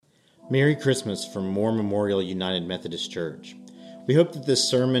Merry Christmas from Moore Memorial United Methodist Church. We hope that this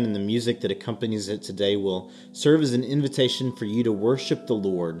sermon and the music that accompanies it today will serve as an invitation for you to worship the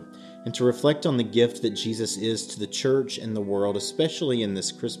Lord and to reflect on the gift that Jesus is to the church and the world, especially in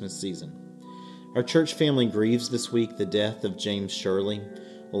this Christmas season. Our church family grieves this week the death of James Shirley,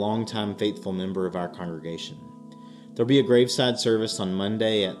 a longtime faithful member of our congregation. There'll be a graveside service on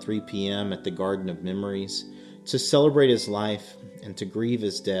Monday at 3 p.m. at the Garden of Memories to celebrate his life and to grieve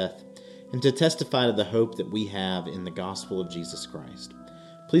his death, and to testify to the hope that we have in the gospel of Jesus Christ.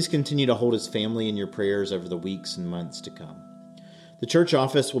 Please continue to hold his family in your prayers over the weeks and months to come. The church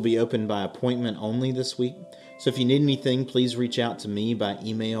office will be open by appointment only this week, so if you need anything, please reach out to me by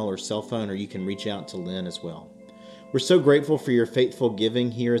email or cell phone, or you can reach out to Lynn as well. We're so grateful for your faithful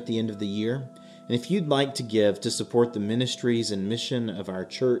giving here at the end of the year, and if you'd like to give to support the ministries and mission of our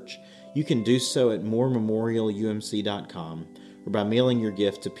church, you can do so at morememorialumc.com, or by mailing your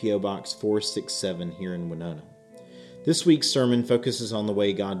gift to P.O. Box 467 here in Winona. This week's sermon focuses on the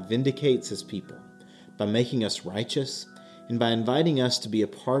way God vindicates his people by making us righteous and by inviting us to be a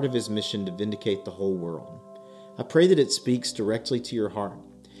part of his mission to vindicate the whole world. I pray that it speaks directly to your heart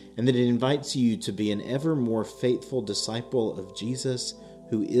and that it invites you to be an ever more faithful disciple of Jesus,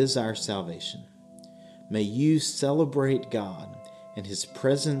 who is our salvation. May you celebrate God and his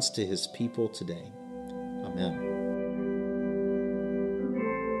presence to his people today. Amen.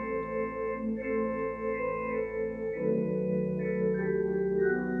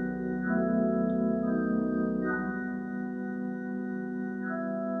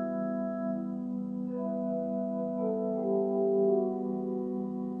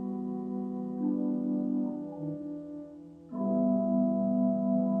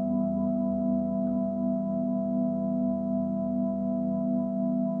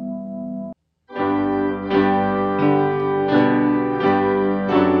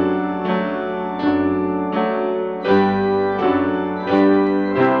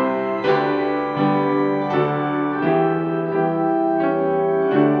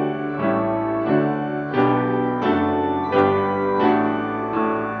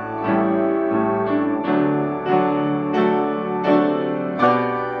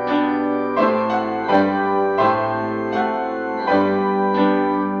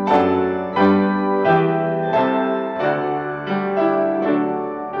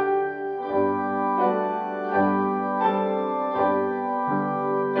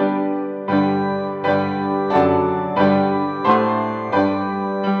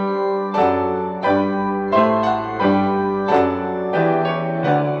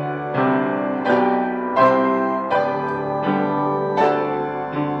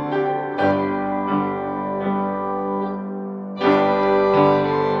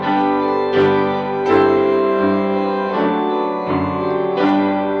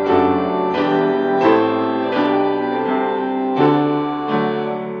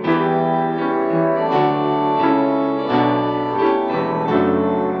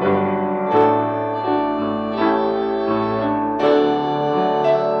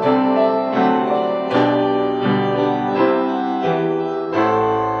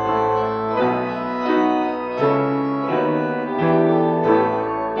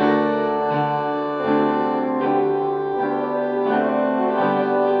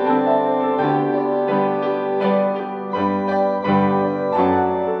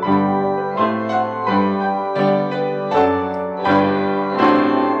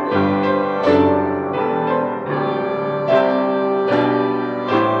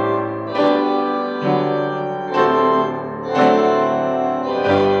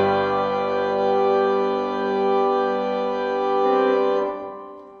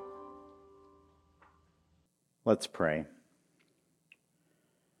 Let's pray.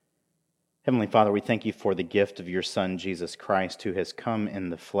 Heavenly Father, we thank you for the gift of your Son, Jesus Christ, who has come in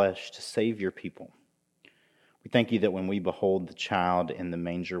the flesh to save your people. We thank you that when we behold the child in the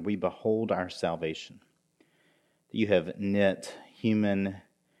manger, we behold our salvation. That you have knit human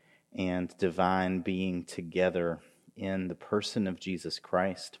and divine being together in the person of Jesus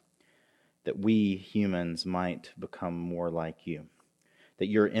Christ, that we humans might become more like you, that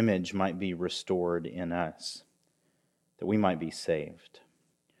your image might be restored in us, that we might be saved.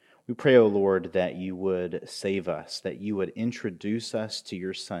 We pray, O Lord, that you would save us, that you would introduce us to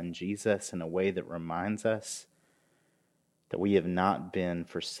your Son, Jesus, in a way that reminds us that we have not been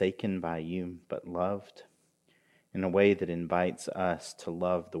forsaken by you, but loved, in a way that invites us to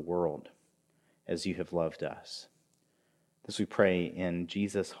love the world as you have loved us. This we pray in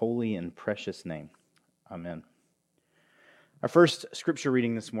Jesus' holy and precious name. Amen. Our first scripture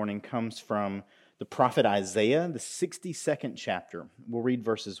reading this morning comes from the prophet Isaiah, the 62nd chapter. We'll read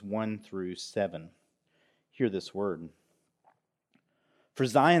verses 1 through 7. Hear this word. For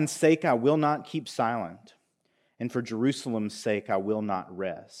Zion's sake I will not keep silent, and for Jerusalem's sake I will not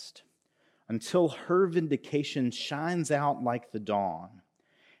rest, until her vindication shines out like the dawn,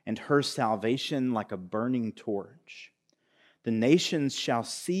 and her salvation like a burning torch. The nations shall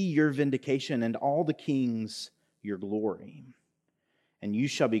see your vindication, and all the kings your glory. And you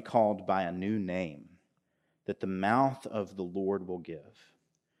shall be called by a new name that the mouth of the Lord will give.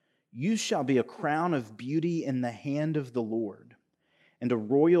 You shall be a crown of beauty in the hand of the Lord, and a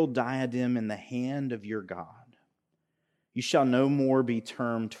royal diadem in the hand of your God. You shall no more be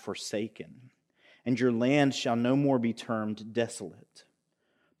termed forsaken, and your land shall no more be termed desolate.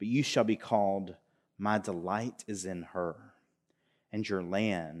 But you shall be called, my delight is in her, and your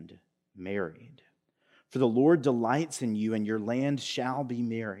land married. For the Lord delights in you, and your land shall be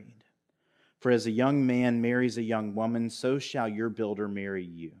married. For as a young man marries a young woman, so shall your builder marry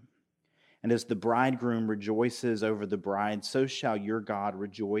you. And as the bridegroom rejoices over the bride, so shall your God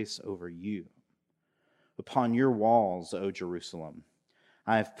rejoice over you. Upon your walls, O Jerusalem,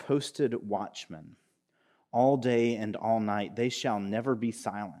 I have posted watchmen. All day and all night they shall never be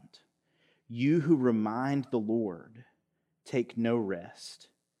silent. You who remind the Lord, take no rest,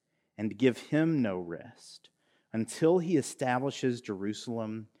 and give him no rest, until he establishes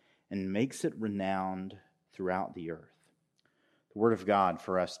Jerusalem and makes it renowned throughout the earth. The word of God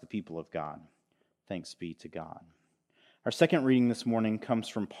for us, the people of God. Thanks be to God. Our second reading this morning comes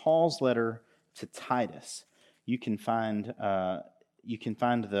from Paul's letter to Titus. You can find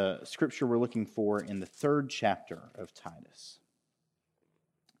the scripture we're looking for in the 3rd chapter of Titus.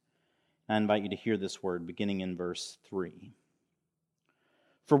 I invite you to hear this word beginning in verse 3.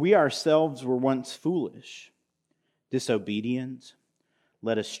 For we ourselves were once foolish, disobedient,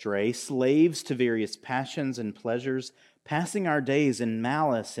 led astray, slaves to various passions and pleasures, passing our days in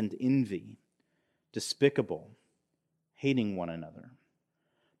malice and envy, despicable, hating one another.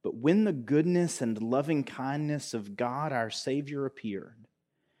 But when the goodness and loving kindness of God our Savior appeared,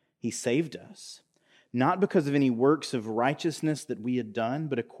 he saved us, not because of any works of righteousness that we had done,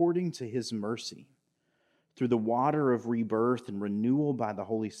 but according to his mercy, through the water of rebirth and renewal by the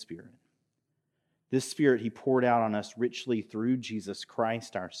Holy Spirit. This Spirit he poured out on us richly through Jesus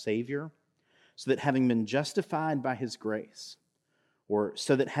Christ our Savior, so that having been justified by his grace, or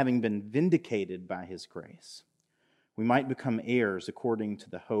so that having been vindicated by his grace, we might become heirs according to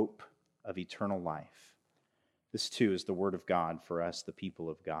the hope of eternal life. This too is the word of God for us, the people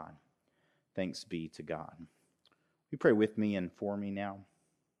of God. Thanks be to God. You pray with me and for me now.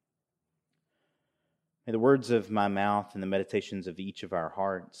 May the words of my mouth and the meditations of each of our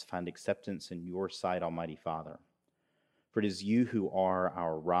hearts find acceptance in your sight, Almighty Father. For it is you who are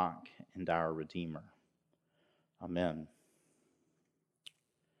our rock and our Redeemer. Amen.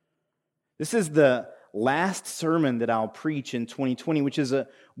 This is the last sermon that I'll preach in 2020, which is a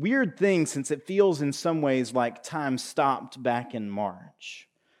weird thing since it feels in some ways like time stopped back in March.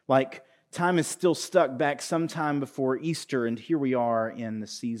 Like time is still stuck back sometime before Easter, and here we are in the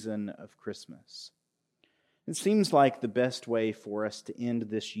season of Christmas. It seems like the best way for us to end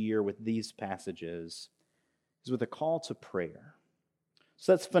this year with these passages is with a call to prayer.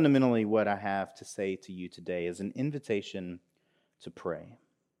 So that's fundamentally what I have to say to you today, is an invitation to pray.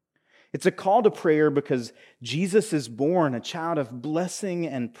 It's a call to prayer because Jesus is born, a child of blessing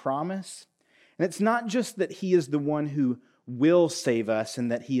and promise. And it's not just that he is the one who will save us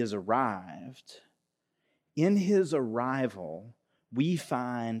and that he has arrived. In his arrival, we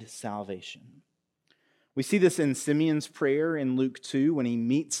find salvation. We see this in Simeon's prayer in Luke 2 when he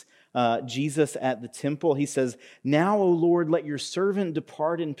meets Jesus at the temple. He says, "Now, O Lord, let your servant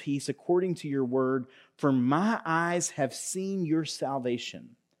depart in peace according to your word, for my eyes have seen your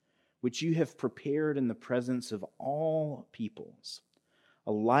salvation, which you have prepared in the presence of all peoples,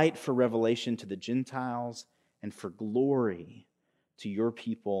 a light for revelation to the Gentiles and for glory to your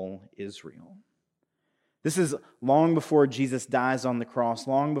people Israel." This is long before Jesus dies on the cross,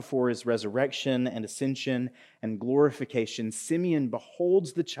 long before his resurrection and ascension and glorification. Simeon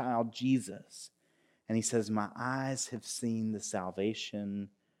beholds the child Jesus, and he says, "My eyes have seen the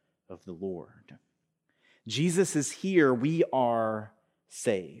salvation of the Lord." Jesus is here. We are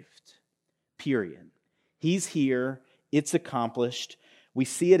saved. Period. He's here. It's accomplished. We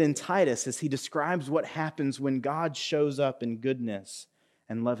see it in Titus as he describes what happens when God shows up in goodness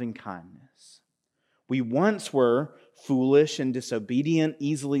and loving kindness. We once were foolish and disobedient,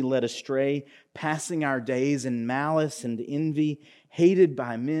 easily led astray, passing our days in malice and envy, hated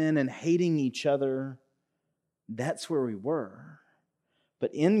by men and hating each other. That's where we were.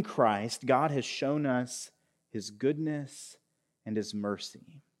 But in Christ, God has shown us His goodness and His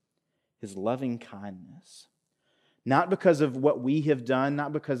mercy, His loving kindness. Not because of what we have done,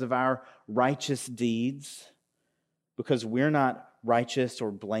 not because of our righteous deeds, because we're not righteous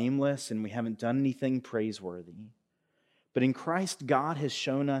or blameless and we haven't done anything praiseworthy. But in Christ, God has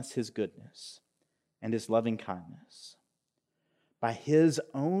shown us His goodness and His loving kindness. By His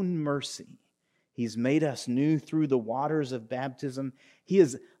own mercy, He's made us new through the waters of baptism. He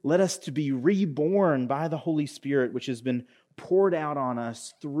has led us to be reborn by the Holy Spirit, which has been poured out on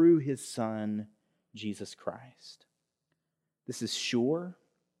us through His Son, Jesus Christ. This is sure.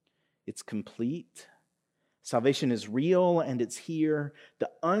 It's complete. Salvation is real and it's here. The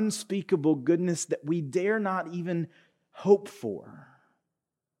unspeakable goodness that we dare not even hope for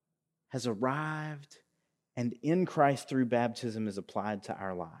has arrived, and in Christ through baptism is applied to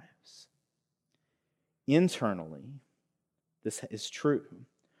our lives. Internally, this is true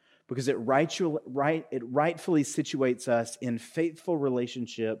because it rightfully situates us in faithful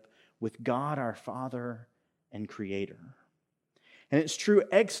relationship with God our Father and Creator. And it's true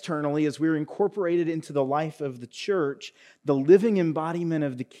externally as we're incorporated into the life of the church, the living embodiment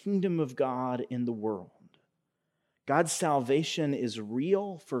of the kingdom of God in the world. God's salvation is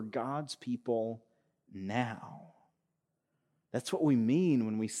real for God's people now. That's what we mean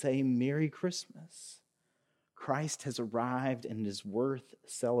when we say Merry Christmas. Christ has arrived and is worth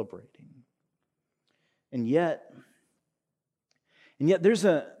celebrating. And yet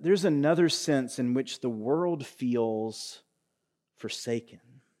there's another sense in which the world feels forsaken.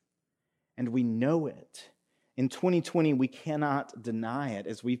 And we know it. In 2020, we cannot deny it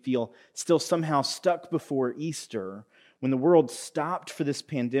as we feel still somehow stuck before Easter when the world stopped for this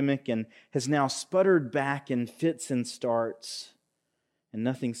pandemic and has now sputtered back in fits and starts and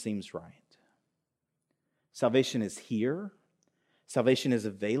nothing seems right. Salvation is here. Salvation is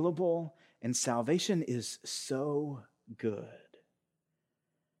available. And salvation is so good.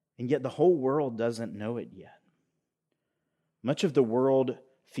 And yet the whole world doesn't know it yet. Much of the world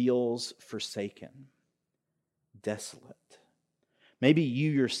feels forsaken, desolate. Maybe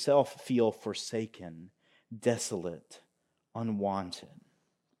you yourself feel forsaken, desolate, unwanted.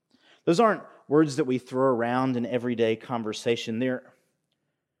 Those aren't words that we throw around in everyday conversation.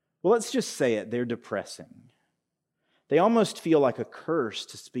 Let's just say it, they're depressing. They almost feel like a curse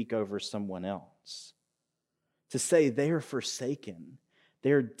to speak over someone else. To say they are forsaken,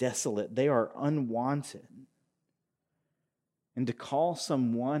 they're desolate, they are unwanted. And to call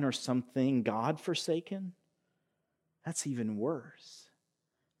someone or something God-forsaken, that's even worse.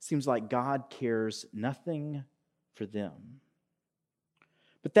 It seems like God cares nothing for them.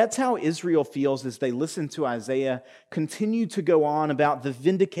 But that's how Israel feels as they listen to Isaiah continue to go on about the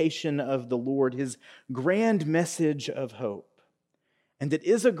vindication of the Lord, His grand message of hope. And it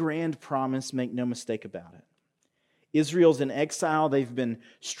is a grand promise, make no mistake about it. Israel's in exile. They've been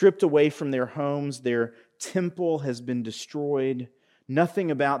stripped away from their homes. Their temple has been destroyed.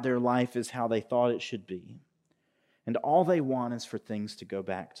 Nothing about their life is how they thought it should be. And all they want is for things to go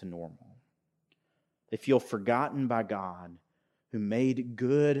back to normal. They feel forgotten by God, who made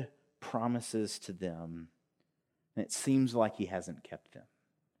good promises to them, and it seems like He hasn't kept them.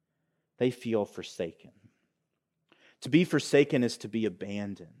 They feel forsaken. To be forsaken is to be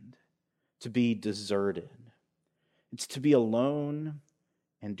abandoned, to be deserted. It's to be alone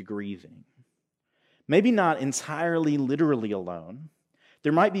and grieving. Maybe not entirely literally alone.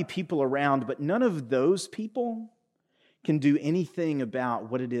 There might be people around, but none of those people can do anything about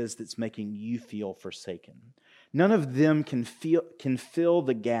what it is that's making you feel forsaken. None of them can fill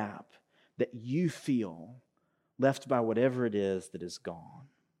the gap that you feel left by whatever it is that is gone.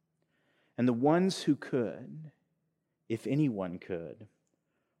 And the ones who could, if anyone could,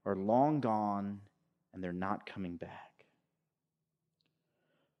 are long gone and they're not coming back.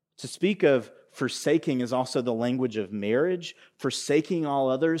 To speak of forsaking is also the language of marriage, forsaking all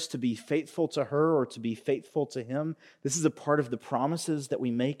others to be faithful to her or to be faithful to him. This is a part of the promises that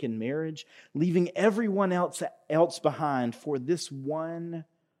we make in marriage, leaving everyone else behind for this one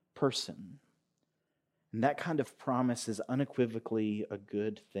person. And that kind of promise is unequivocally a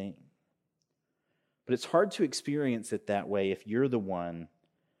good thing. But it's hard to experience it that way if you're the one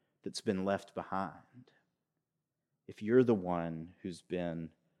that's been left behind, if you're the one who's been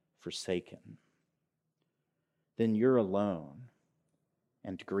forsaken. Then you're alone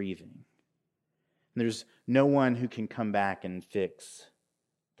and grieving. And there's no one who can come back and fix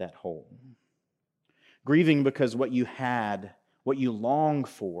that hole. Grieving because what you had, what you long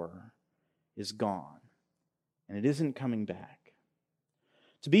for, is gone. And it isn't coming back.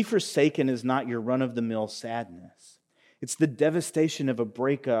 To be forsaken is not your run-of-the-mill sadness. It's the devastation of a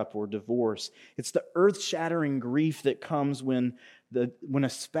breakup or divorce. It's the earth-shattering grief that comes when a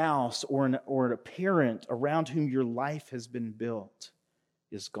spouse or a parent around whom your life has been built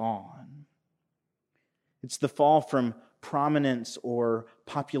is gone. It's the fall from prominence or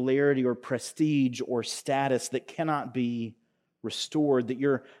popularity or prestige or status that cannot be restored, that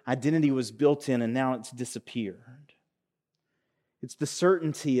your identity was built in and now it's disappeared. It's the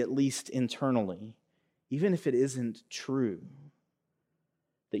certainty, at least internally, even if it isn't true,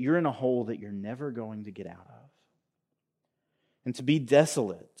 that you're in a hole that you're never going to get out of. And to be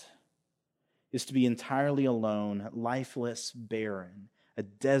desolate is to be entirely alone, lifeless, barren. A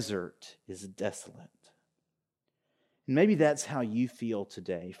desert is desolate. And maybe that's how you feel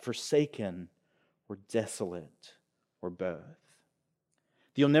today, forsaken or desolate or both.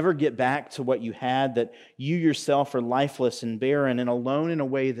 That you'll never get back to what you had, that you yourself are lifeless and barren and alone in a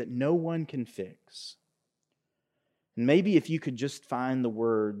way that no one can fix. And maybe if you could just find the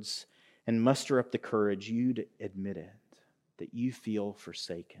words and muster up the courage, you'd admit it, that you feel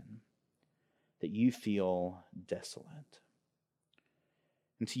forsaken, that you feel desolate.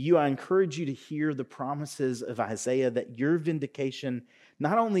 And to you, I encourage you to hear the promises of Isaiah that your vindication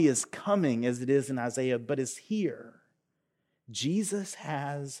not only is coming as it is in Isaiah, but is here. Jesus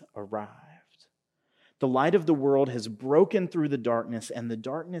has arrived. The light of the world has broken through the darkness, and the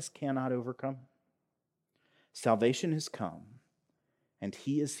darkness cannot overcome. Salvation has come, and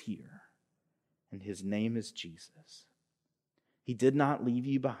He is here, and His name is Jesus. He did not leave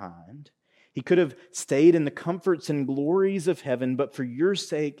you behind. He could have stayed in the comforts and glories of heaven, but for your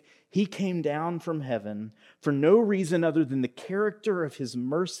sake, He came down from heaven for no reason other than the character of His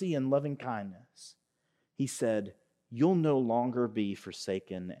mercy and loving kindness. He said, "You'll no longer be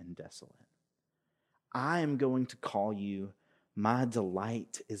forsaken and desolate. I am going to call you, my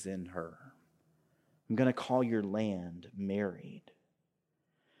delight is in her. I'm going to call your land married."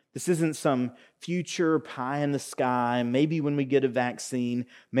 This isn't some future pie in the sky, maybe when we get a vaccine,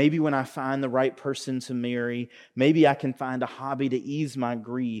 maybe when I find the right person to marry, maybe I can find a hobby to ease my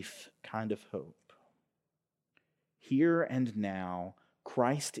grief kind of hope. Here and now,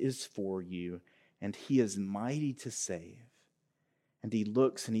 Christ is for you, and He is mighty to save. And He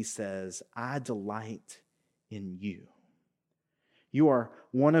looks and He says, "I delight in you. You are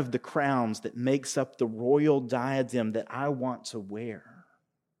one of the crowns that makes up the royal diadem that I want to wear.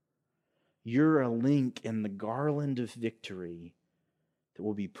 You're a link in the garland of victory that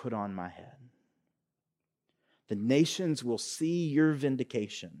will be put on my head. The nations will see your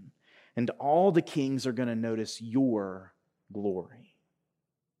vindication, and all the kings are going to notice your glory."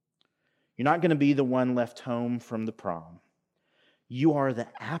 You're not going to be the one left home from the prom. You are the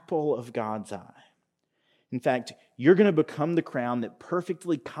apple of God's eye. In fact, you're going to become the crown that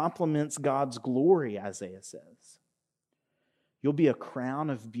perfectly complements God's glory, Isaiah says. You'll be a crown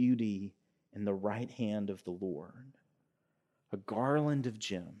of beauty in the right hand of the Lord, a garland of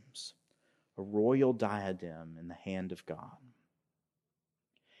gems, a royal diadem in the hand of God.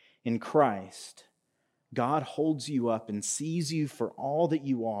 In Christ, God holds you up and sees you for all that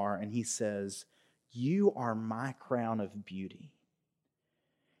you are, and He says, "You are my crown of beauty."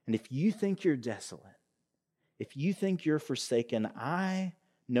 And if you think you're desolate, if you think you're forsaken, I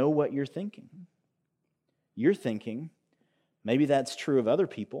know what you're thinking. You're thinking, maybe that's true of other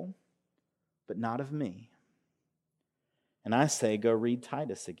people, but not of me. And I say, go read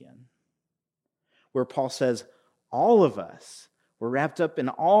Titus again, where Paul says, all of us, we're wrapped up in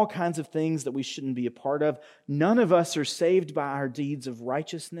all kinds of things that we shouldn't be a part of. None of us are saved by our deeds of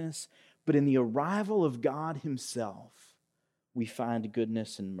righteousness, but in the arrival of God Himself, we find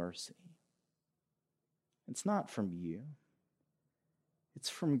goodness and mercy. It's not from you. It's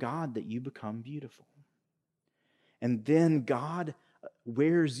from God that you become beautiful. And then God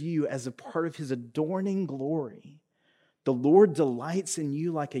wears you as a part of His adorning glory. The Lord delights in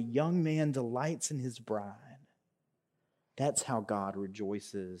you like a young man delights in his bride. That's how God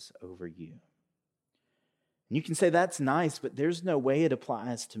rejoices over you. And you can say, that's nice, but there's no way it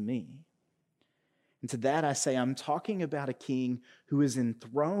applies to me. And to that I say, I'm talking about a king who is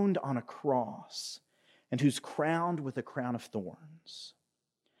enthroned on a cross and who's crowned with a crown of thorns.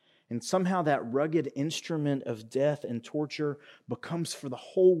 And somehow that rugged instrument of death and torture becomes for the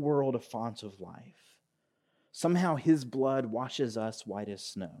whole world a font of life. Somehow His blood washes us white as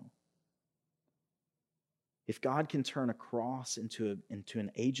snow. If God can turn a cross into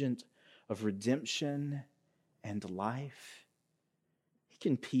an agent of redemption and life, He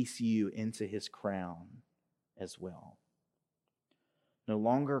can piece you into His crown as well. No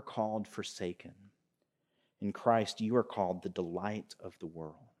longer called forsaken. In Christ, you are called the delight of the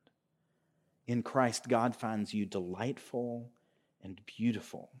world. In Christ, God finds you delightful and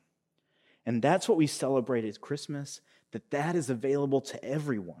beautiful. And that's what we celebrate at Christmas, that is available to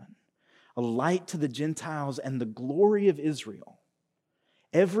everyone. A light to the Gentiles and the glory of Israel.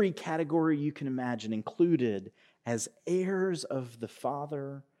 Every category you can imagine included as heirs of the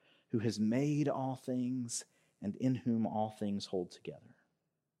Father who has made all things and in whom all things hold together.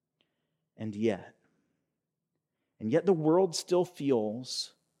 And yet the world still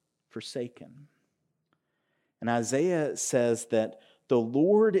feels forsaken. And Isaiah says that the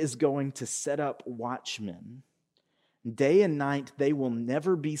Lord is going to set up watchmen. Day and night they will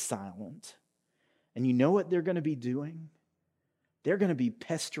never be silent. And you know what they're going to be doing? They're going to be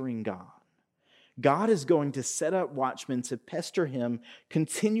pestering God. God is going to set up watchmen to pester him,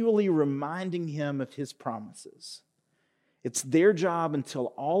 continually reminding him of his promises. It's their job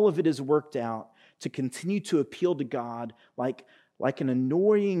until all of it is worked out to continue to appeal to God like an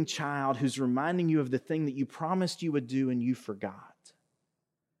annoying child who's reminding you of the thing that you promised you would do and you forgot.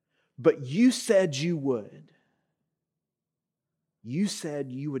 But you said you would. You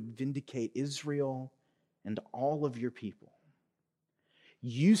said you would vindicate Israel and all of your people.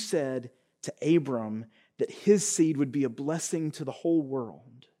 You said to Abram that his seed would be a blessing to the whole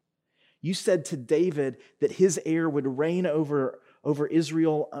world. You said to David that his heir would reign over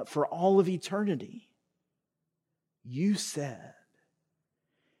Israel for all of eternity. You said.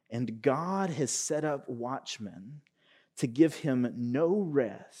 And God has set up watchmen to give him no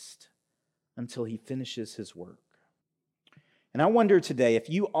rest until he finishes his work. And I wonder today if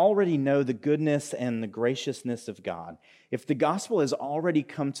you already know the goodness and the graciousness of God, if the gospel has already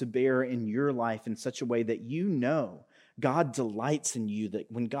come to bear in your life in such a way that you know God delights in you, that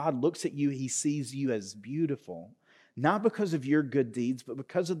when God looks at you, he sees you as beautiful, not because of your good deeds, but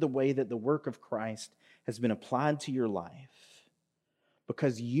because of the way that the work of Christ has been applied to your life,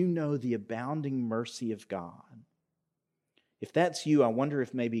 because you know the abounding mercy of God. If that's you, I wonder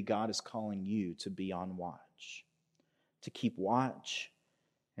if maybe God is calling you to be on watch, to keep watch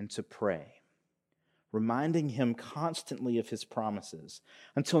and to pray, reminding him constantly of his promises,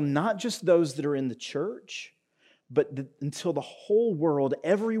 until not just those that are in the church, but until the whole world,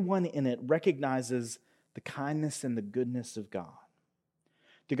 everyone in it, recognizes the kindness and the goodness of God.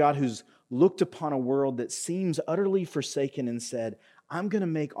 The God who's looked upon a world that seems utterly forsaken and said, I'm going to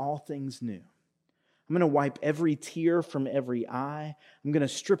make all things new. I'm going to wipe every tear from every eye. I'm going to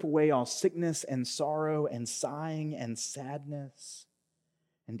strip away all sickness and sorrow and sighing and sadness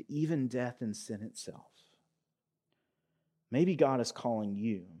and even death and sin itself. Maybe God is calling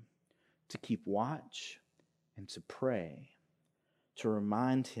you to keep watch and to pray, to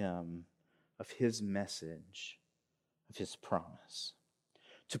remind him of his message, of his promise.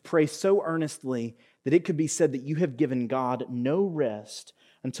 To pray so earnestly that it could be said that you have given God no rest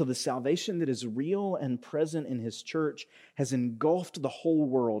until the salvation that is real and present in his church has engulfed the whole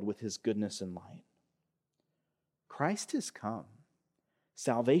world with his goodness and light. Christ has come.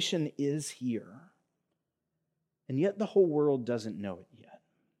 Salvation is here. And yet the whole world doesn't know it yet.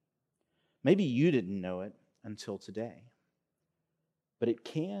 Maybe you didn't know it until today. But it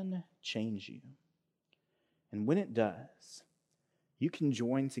can change you. And when it does, you can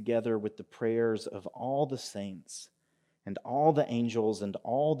join together with the prayers of all the saints and all the angels and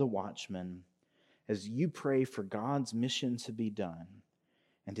all the watchmen as you pray for God's mission to be done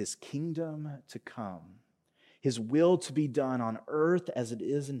and his kingdom to come, his will to be done on earth as it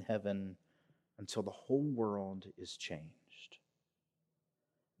is in heaven until the whole world is changed.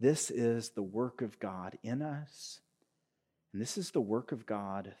 This is the work of God in us, and this is the work of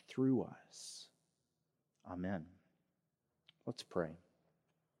God through us. Amen. Let's pray.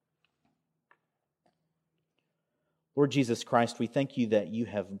 Lord Jesus Christ, we thank you that you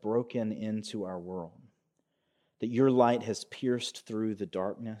have broken into our world, that your light has pierced through the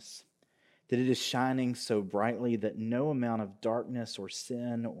darkness, that it is shining so brightly that no amount of darkness or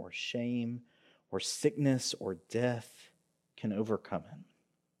sin or shame or sickness or death can overcome it.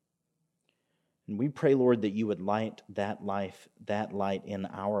 And we pray, Lord, that you would light that light in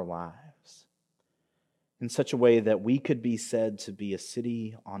our lives in such a way that we could be said to be a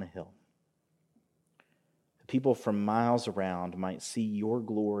city on a hill. People from miles around might see your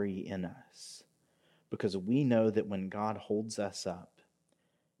glory in us, because we know that when God holds us up,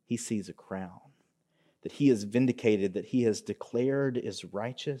 he sees a crown, that he is vindicated, that he has declared is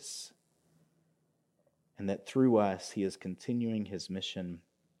righteous, and that through us he is continuing his mission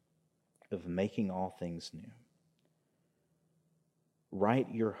of making all things new. Write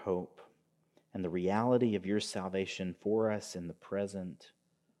your hope and the reality of your salvation for us in the present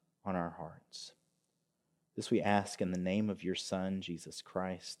on our hearts. This we ask in the name of your Son, Jesus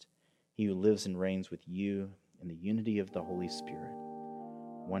Christ. he who lives and reigns with you in the unity of the Holy Spirit,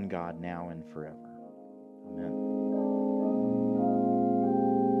 one God, now and forever. Amen.